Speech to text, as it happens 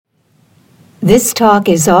This talk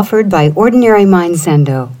is offered by Ordinary Mind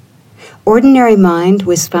Zendo. Ordinary Mind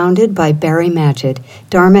was founded by Barry Magid,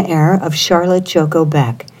 Dharma heir of Charlotte Joko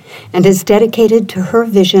Beck, and is dedicated to her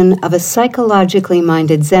vision of a psychologically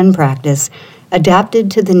minded Zen practice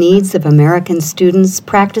adapted to the needs of American students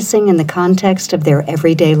practicing in the context of their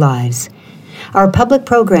everyday lives. Our public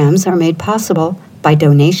programs are made possible by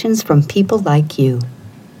donations from people like you.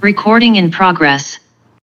 Recording in progress.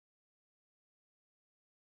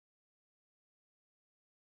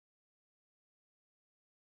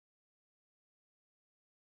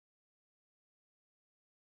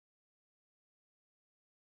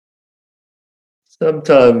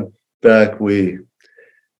 Sometime back, we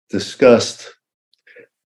discussed a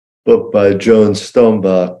book by Joan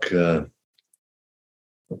Stombach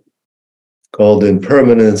called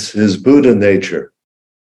Impermanence is Buddha Nature.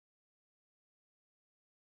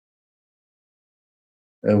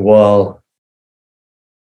 And while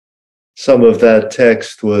some of that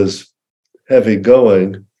text was heavy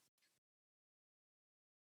going,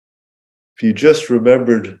 if you just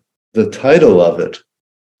remembered the title of it,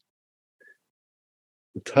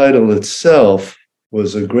 the title itself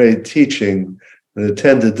was a great teaching that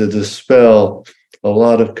tended to dispel a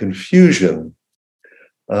lot of confusion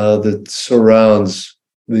that surrounds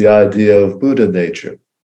the idea of Buddha nature.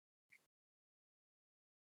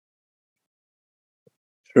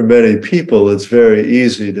 For many people, it's very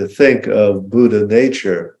easy to think of Buddha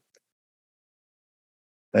nature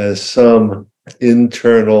as some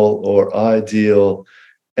internal or ideal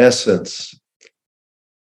essence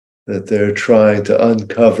that they're trying to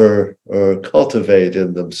uncover or cultivate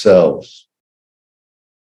in themselves.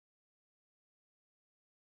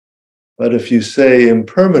 But if you say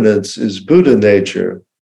impermanence is Buddha nature,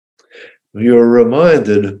 you're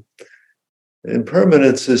reminded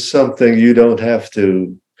impermanence is something you don't have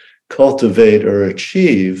to cultivate or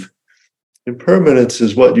achieve. Impermanence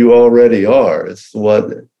is what you already are. It's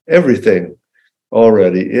what everything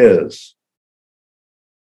already is.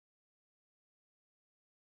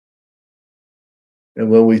 And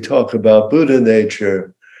when we talk about Buddha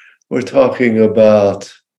nature, we're talking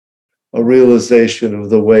about a realization of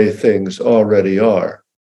the way things already are.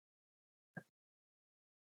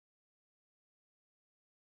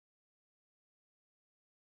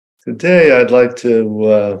 Today, I'd like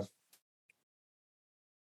to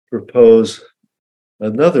propose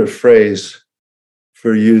another phrase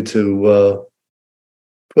for you to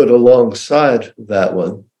put alongside that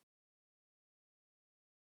one.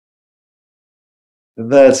 And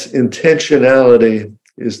that's intentionality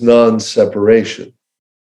is non-separation.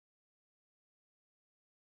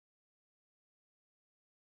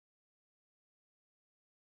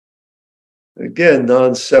 Again,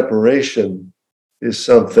 non-separation is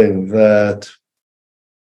something that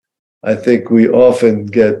I think we often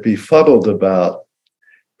get befuddled about,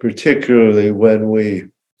 particularly when we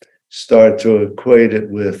start to equate it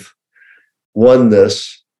with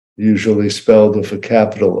oneness, usually spelled with a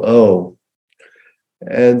capital O,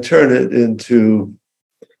 and turn it into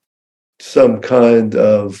some kind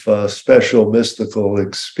of special mystical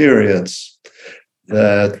experience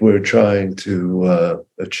that we're trying to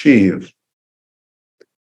achieve.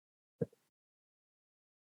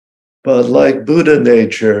 But like Buddha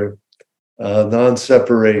nature,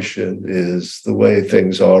 non-separation is the way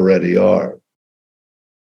things already are.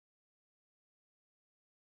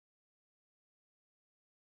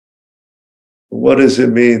 What does it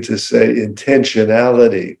mean to say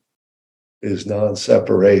intentionality is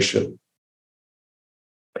non-separation?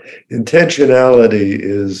 Intentionality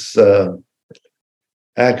is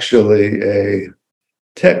actually a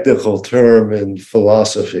technical term in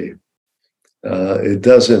philosophy. It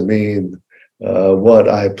doesn't mean what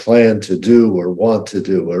I plan to do or want to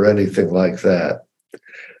do or anything like that.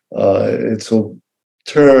 It's a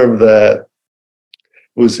term that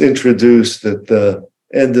was introduced at the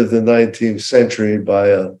end of the 19th century by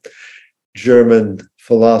a German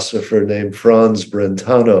philosopher named Franz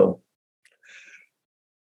Brentano,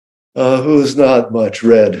 who is not much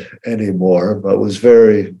read anymore, but was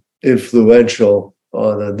very influential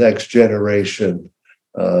on the next generation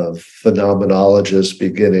of phenomenologists,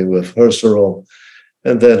 beginning with Husserl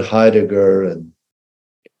and then Heidegger and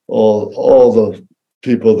all the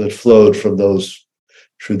people that flowed from those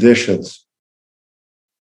traditions.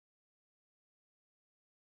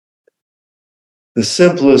 The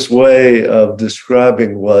simplest way of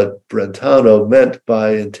describing what Brentano meant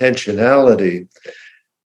by intentionality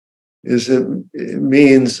is it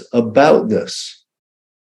means aboutness.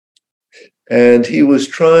 And he was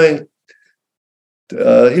part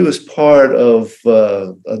of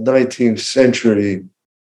a 19th century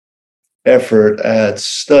effort at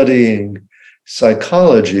studying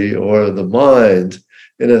psychology or the mind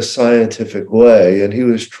in a scientific way. And he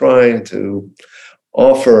was trying to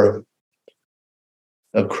offer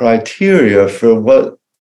a criteria for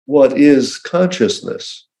what is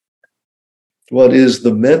consciousness, what is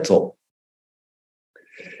the mental.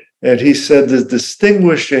 And he said the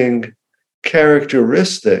distinguishing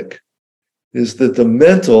characteristic is that the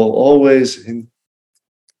mental always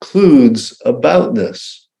includes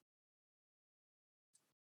aboutness.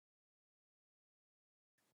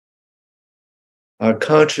 Our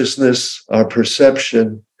consciousness, our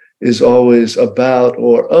perception is always about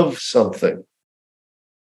or of something.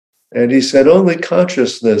 And he said only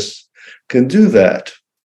consciousness can do that.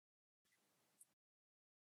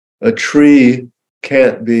 A tree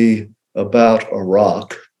can't be about a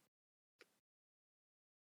rock.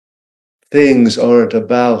 Things aren't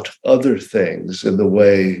about other things in the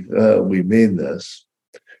way we mean this.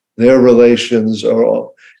 Their relations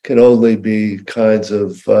can only be kinds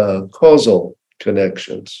of causal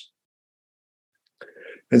connections.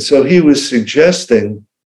 And so he was suggesting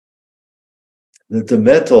that the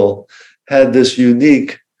mental had this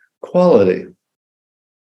unique quality.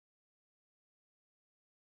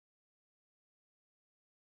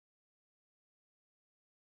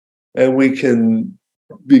 And we can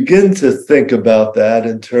begin to think about that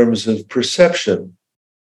in terms of perception.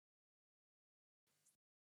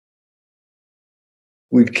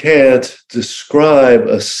 We can't describe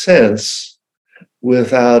a sense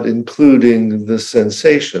without including the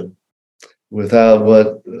sensation, without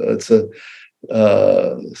what it's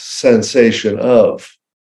a sensation of.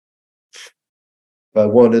 If I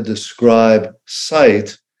want to describe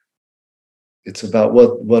sight, it's about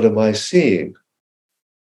what am I seeing?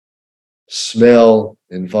 Smell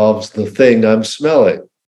involves the thing I'm smelling.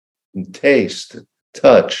 And taste,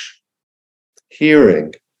 touch,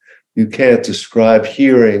 hearing. You can't describe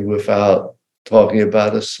hearing without talking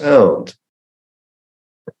about a sound.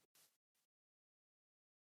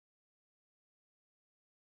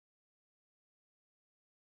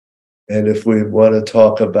 And if we want to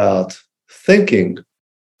talk about thinking,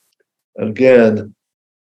 again,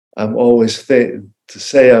 I'm always to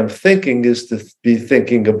say I'm thinking is to be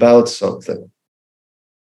thinking about something.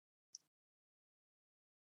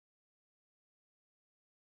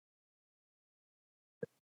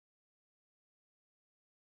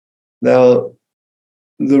 Now,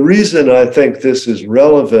 the reason I think this is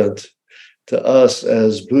relevant to us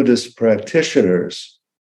as Buddhist practitioners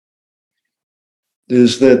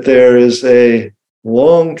is that there is a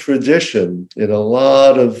long tradition in a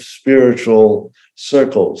lot of spiritual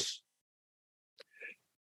circles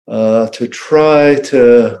to try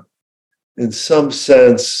to, in some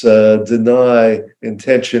sense, deny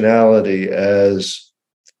intentionality as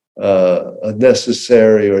a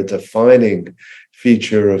necessary or defining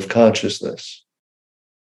feature of consciousness.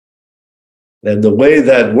 And the way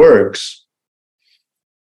that works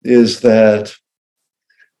is that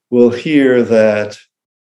we'll hear that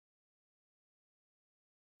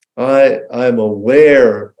I'm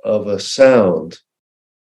aware of a sound,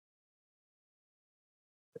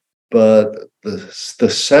 but the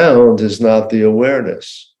sound is not the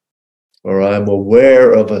awareness. Or I'm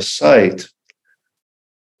aware of a sight,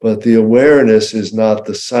 but the awareness is not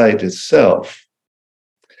the sight itself.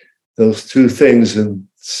 Those two things, in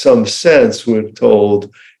some sense, we're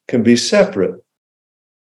told, can be separate.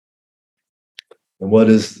 And what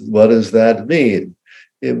does that mean?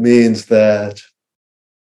 It means that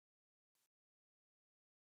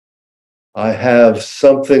I have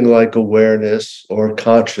something like awareness or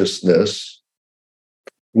consciousness,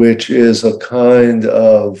 which is a kind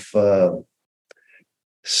of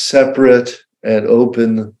separate and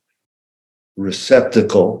open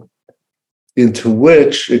receptacle into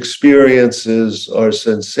which experiences or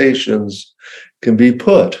sensations can be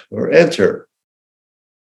put or enter.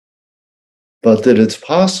 But that it's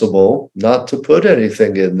possible not to put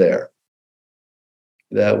anything in there.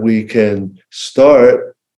 That we can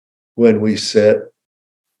start when we sit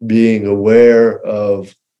being aware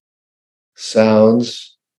of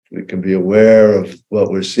sounds. We can be aware of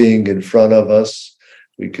what we're seeing in front of us.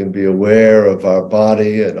 We can be aware of our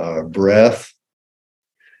body and our breath.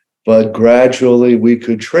 But gradually we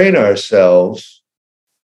could train ourselves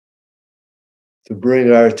to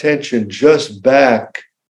bring our attention just back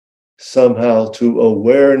somehow to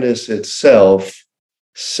awareness itself,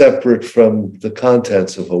 separate from the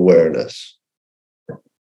contents of awareness.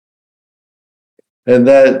 And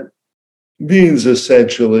that means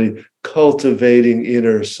essentially cultivating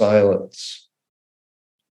inner silence,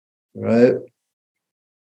 right?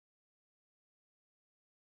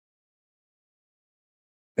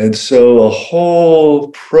 And so a whole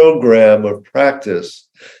program of practice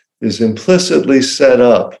is implicitly set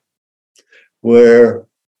up where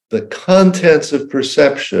the contents of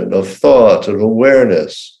perception, of thought, of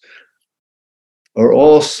awareness are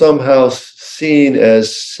all somehow seen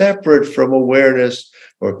as separate from awareness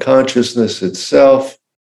or consciousness itself.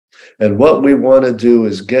 And what we want to do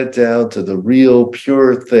is get down to the real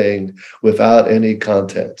pure thing without any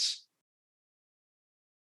contents.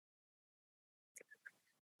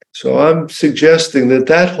 So I'm suggesting that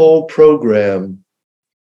that whole program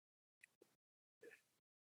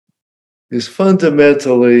is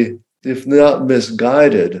fundamentally, if not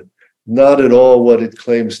misguided, not at all what it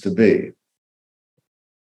claims to be.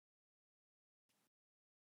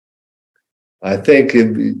 I think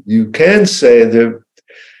you can say that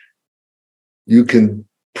you can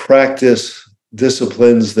practice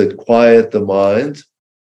disciplines that quiet the mind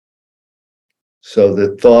so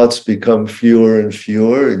that thoughts become fewer and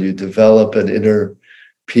fewer and you develop an inner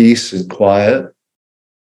peace and quiet.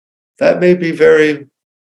 That may be very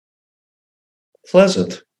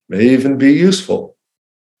pleasant, may even be useful.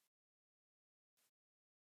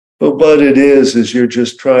 But what it is you're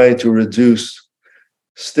just trying to reduce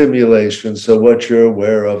stimulation. So what you're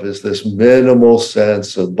aware of is this minimal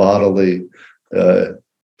sense of bodily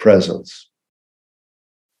presence.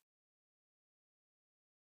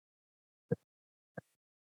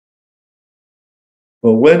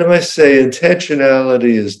 But when I say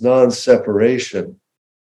intentionality is non-separation,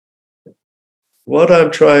 what I'm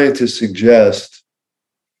trying to suggest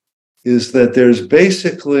is that there's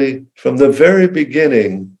basically, from the very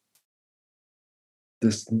beginning,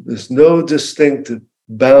 there's no distinct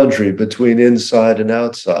boundary between inside and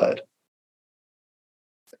outside.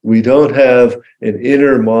 We don't have an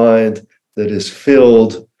inner mind that is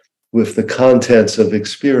filled with the contents of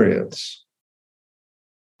experience.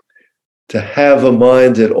 To have a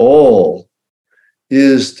mind at all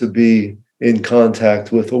is to be in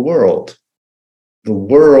contact with the world. The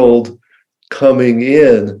world coming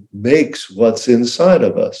in makes what's inside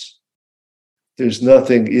of us. There's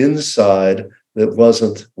nothing inside that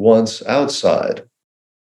wasn't once outside.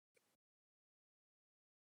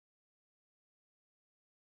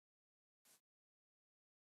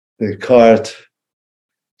 Descartes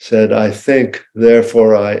said, I think,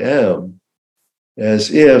 therefore I am,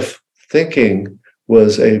 as if thinking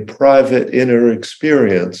was a private inner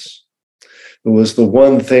experience. It was the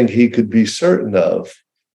one thing he could be certain of,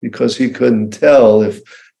 because he couldn't tell if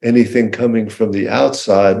anything coming from the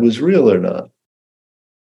outside was real or not.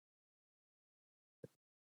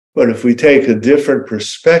 But if we take a different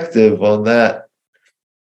perspective on that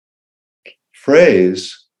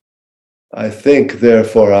phrase, I think,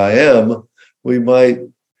 therefore I am, we might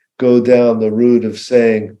go down the route of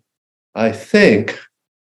saying, I think,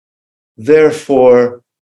 therefore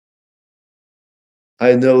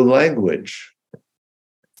I know language.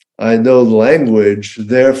 I know language,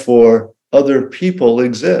 therefore other people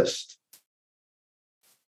exist.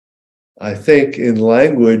 I think in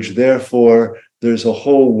language, therefore there's a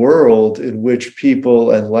whole world in which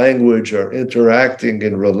people and language are interacting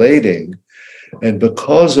and relating. And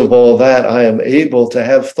because of all that, I am able to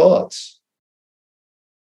have thoughts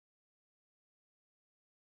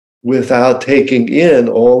without taking in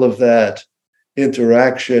all of that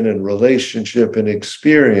interaction and relationship and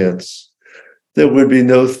experience. There would be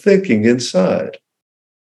no thinking inside.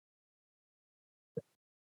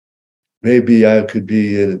 Maybe I could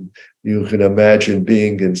be you can imagine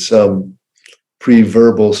being in some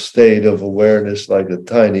pre-verbal state of awareness like a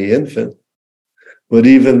tiny infant. But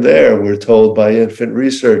even there, we're told by infant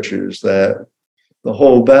researchers that the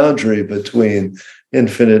whole boundary between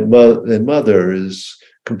infant and mother is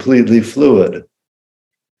completely fluid.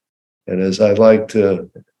 And as I like to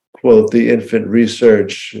quote the infant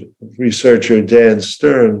researcher Dan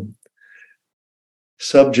Stern,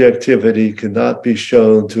 subjectivity cannot be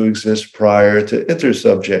shown to exist prior to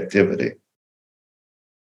intersubjectivity.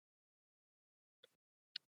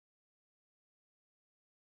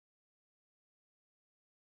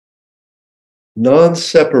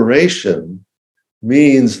 Non-separation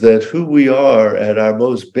means that who we are at our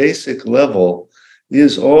most basic level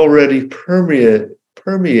is already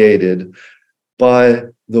permeated by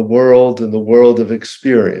the world and the world of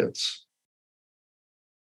experience.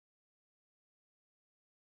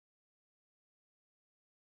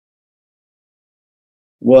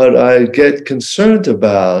 What I get concerned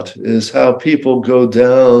about is how people go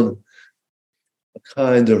down a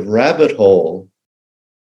kind of rabbit hole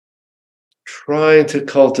trying to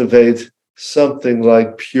cultivate something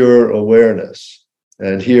like pure awareness.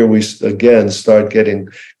 And here we again start getting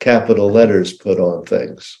capital letters put on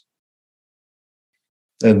things.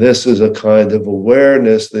 And this is a kind of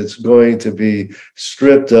awareness that's going to be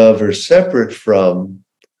stripped of or separate from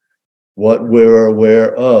what we're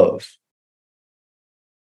aware of.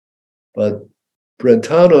 But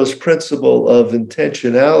Brentano's principle of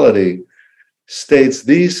intentionality states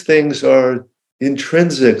these things are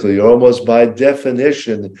intrinsically, almost by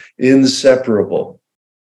definition, inseparable.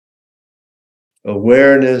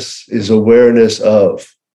 Awareness is awareness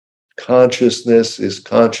of. Consciousness is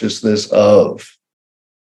consciousness of.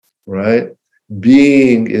 Right?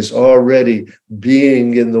 Being is already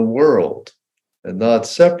being in the world and not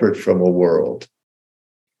separate from a world.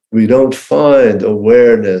 We don't find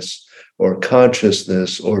awareness or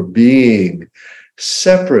consciousness or being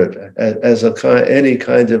separate as any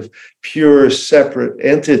kind of pure separate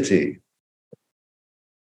entity.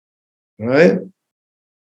 Right?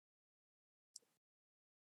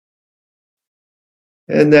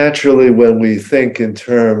 And naturally, when we think in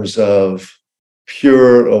terms of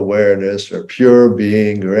pure awareness or pure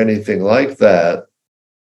being or anything like that,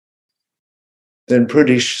 then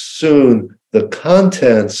pretty soon the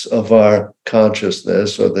contents of our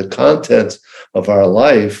consciousness or the contents of our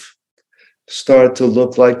life start to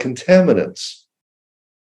look like contaminants.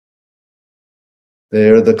 They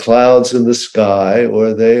are the clouds in the sky,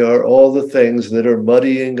 or they are all the things that are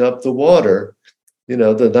muddying up the water,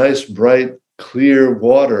 the nice, bright, clear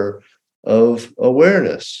water of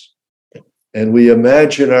awareness. And we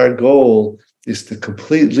imagine our goal is to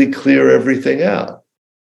completely clear everything out.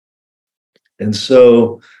 And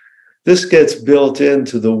so this gets built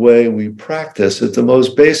into the way we practice at the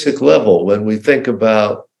most basic level when we think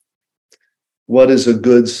about what is a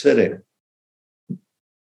good sitting.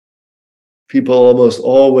 People almost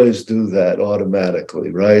always do that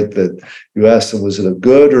automatically, right? That you ask them, was it a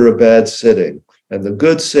good or a bad sitting? And the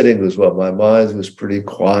good sitting was what my mind was pretty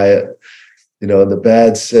quiet, and the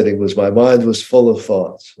bad sitting was my mind was full of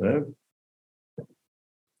thoughts, right?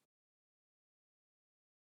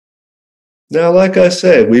 Now, like I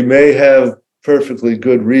say, we may have perfectly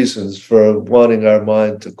good reasons for wanting our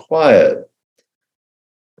mind to quiet.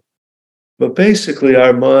 But basically,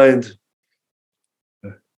 our mind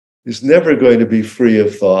is never going to be free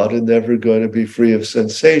of thought and never going to be free of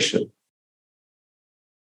sensation.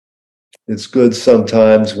 It's good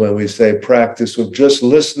sometimes when we say practice with just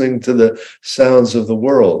listening to the sounds of the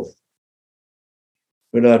world.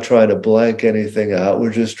 We're not trying to blank anything out.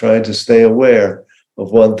 We're just trying to stay aware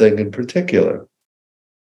of one thing in particular.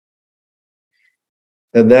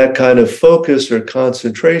 And that kind of focus or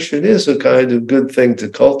concentration is a kind of good thing to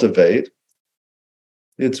cultivate.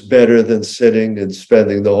 It's better than sitting and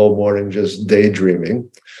spending the whole morning just daydreaming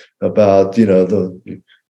about,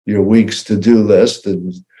 your week's to-do list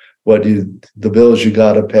and the bills you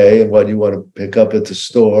got to pay and what you want to pick up at the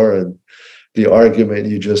store and the argument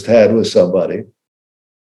you just had with somebody.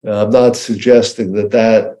 I'm not suggesting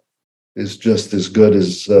that is just as good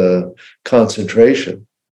as concentration.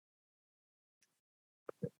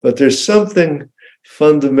 But there's something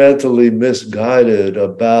fundamentally misguided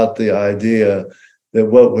about the idea that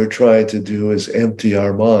what we're trying to do is empty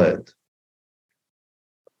our mind.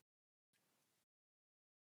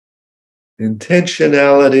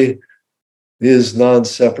 Intentionality is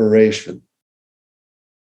non-separation,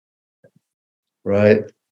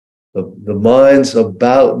 right? The mind's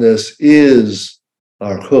aboutness is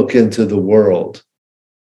our hook into the world.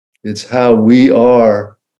 It's how we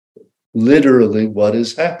are literally what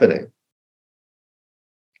is happening,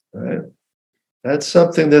 right? That's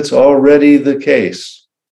something that's already the case,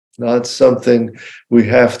 not something we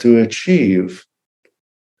have to achieve.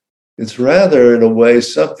 It's rather, in a way,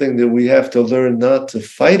 something that we have to learn not to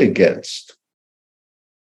fight against,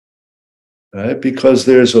 right? Because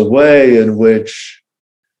there's a way in which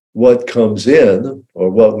what comes in or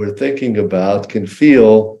what we're thinking about can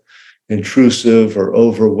feel intrusive or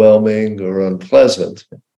overwhelming or unpleasant.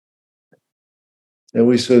 And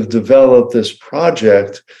we sort of develop this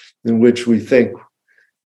project in which we think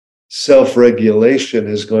self-regulation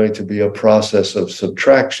is going to be a process of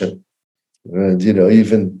subtraction. And,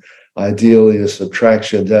 even ideally a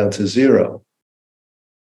subtraction down to zero.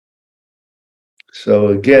 So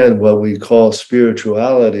again, what we call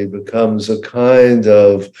spirituality becomes a kind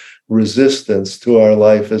of resistance to our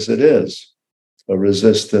life as it is, a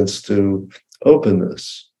resistance to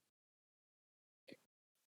openness.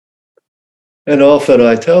 And often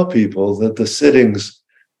I tell people that the sittings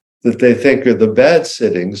that they think are the bad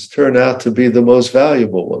sittings turn out to be the most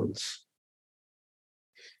valuable ones.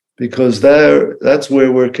 Because that's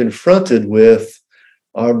where we're confronted with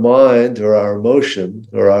our mind or our emotion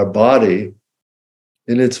or our body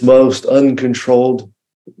in its most uncontrolled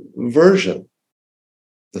version.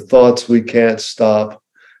 The thoughts we can't stop,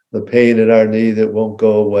 the pain in our knee that won't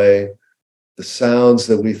go away, the sounds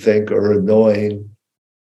that we think are annoying.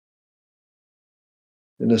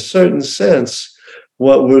 In a certain sense,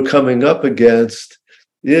 what we're coming up against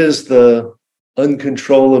is the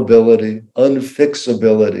uncontrollability,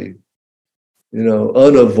 unfixability,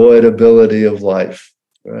 unavoidability of life,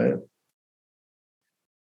 right?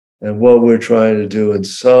 And what we're trying to do in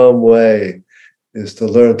some way is to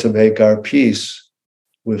learn to make our peace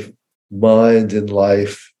with mind and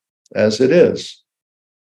life as it is,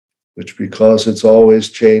 which, because it's always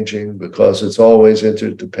changing, because it's always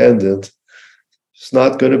interdependent, it's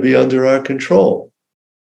not going to be under our control.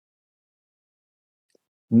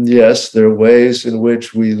 Yes, there are ways in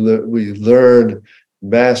which we learn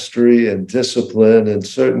mastery and discipline and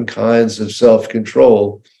certain kinds of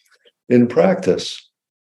self-control in practice.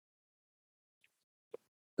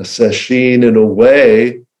 A sesshin, in a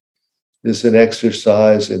way, is an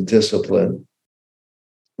exercise in discipline.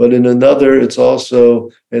 But in another, it's also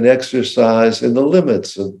an exercise in the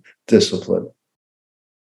limits of discipline.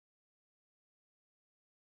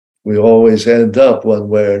 We always end up, one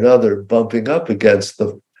way or another, bumping up against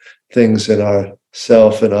the things in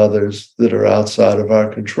ourself and others that are outside of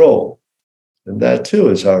our control. And that too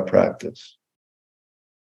is our practice.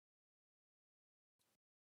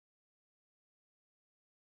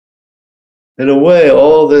 In a way,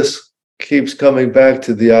 all this keeps coming back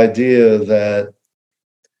to the idea that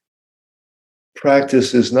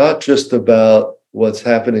practice is not just about what's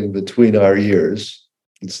happening between our ears.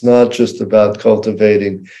 It's not just about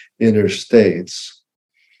cultivating inner states.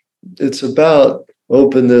 It's about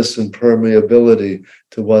openness and permeability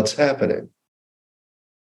to what's happening.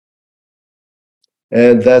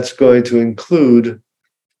 And that's going to include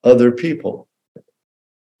other people.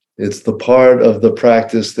 It's the part of the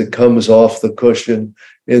practice that comes off the cushion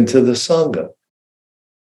into the Sangha.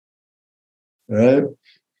 Right?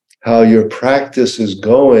 How your practice is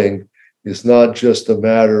going is not just a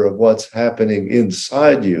matter of what's happening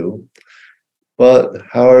inside you, but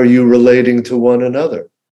how are you relating to one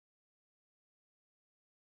another?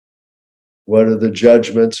 What are the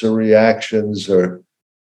judgments or reactions or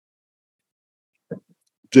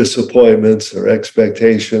disappointments or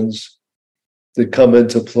expectations that come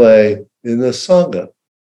into play in the Sangha?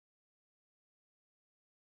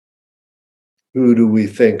 Who do we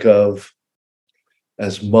think of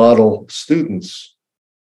as model students?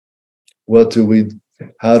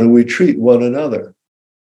 How do we treat one another?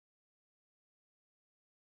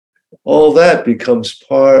 All that becomes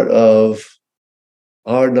part of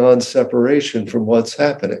our non-separation from what's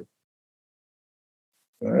happening.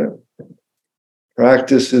 Right?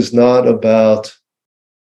 Practice is not about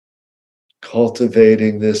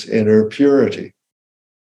cultivating this inner purity.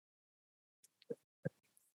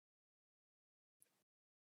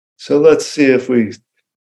 So let's see if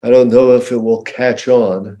I don't know if it will catch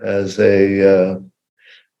on as a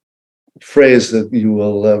phrase that you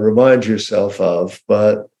will remind yourself of,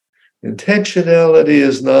 but intentionality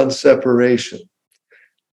is non-separation.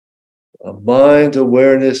 A mind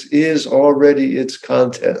awareness is already its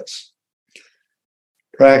contents.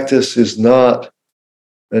 Practice is not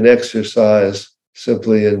an exercise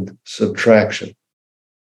simply in subtraction.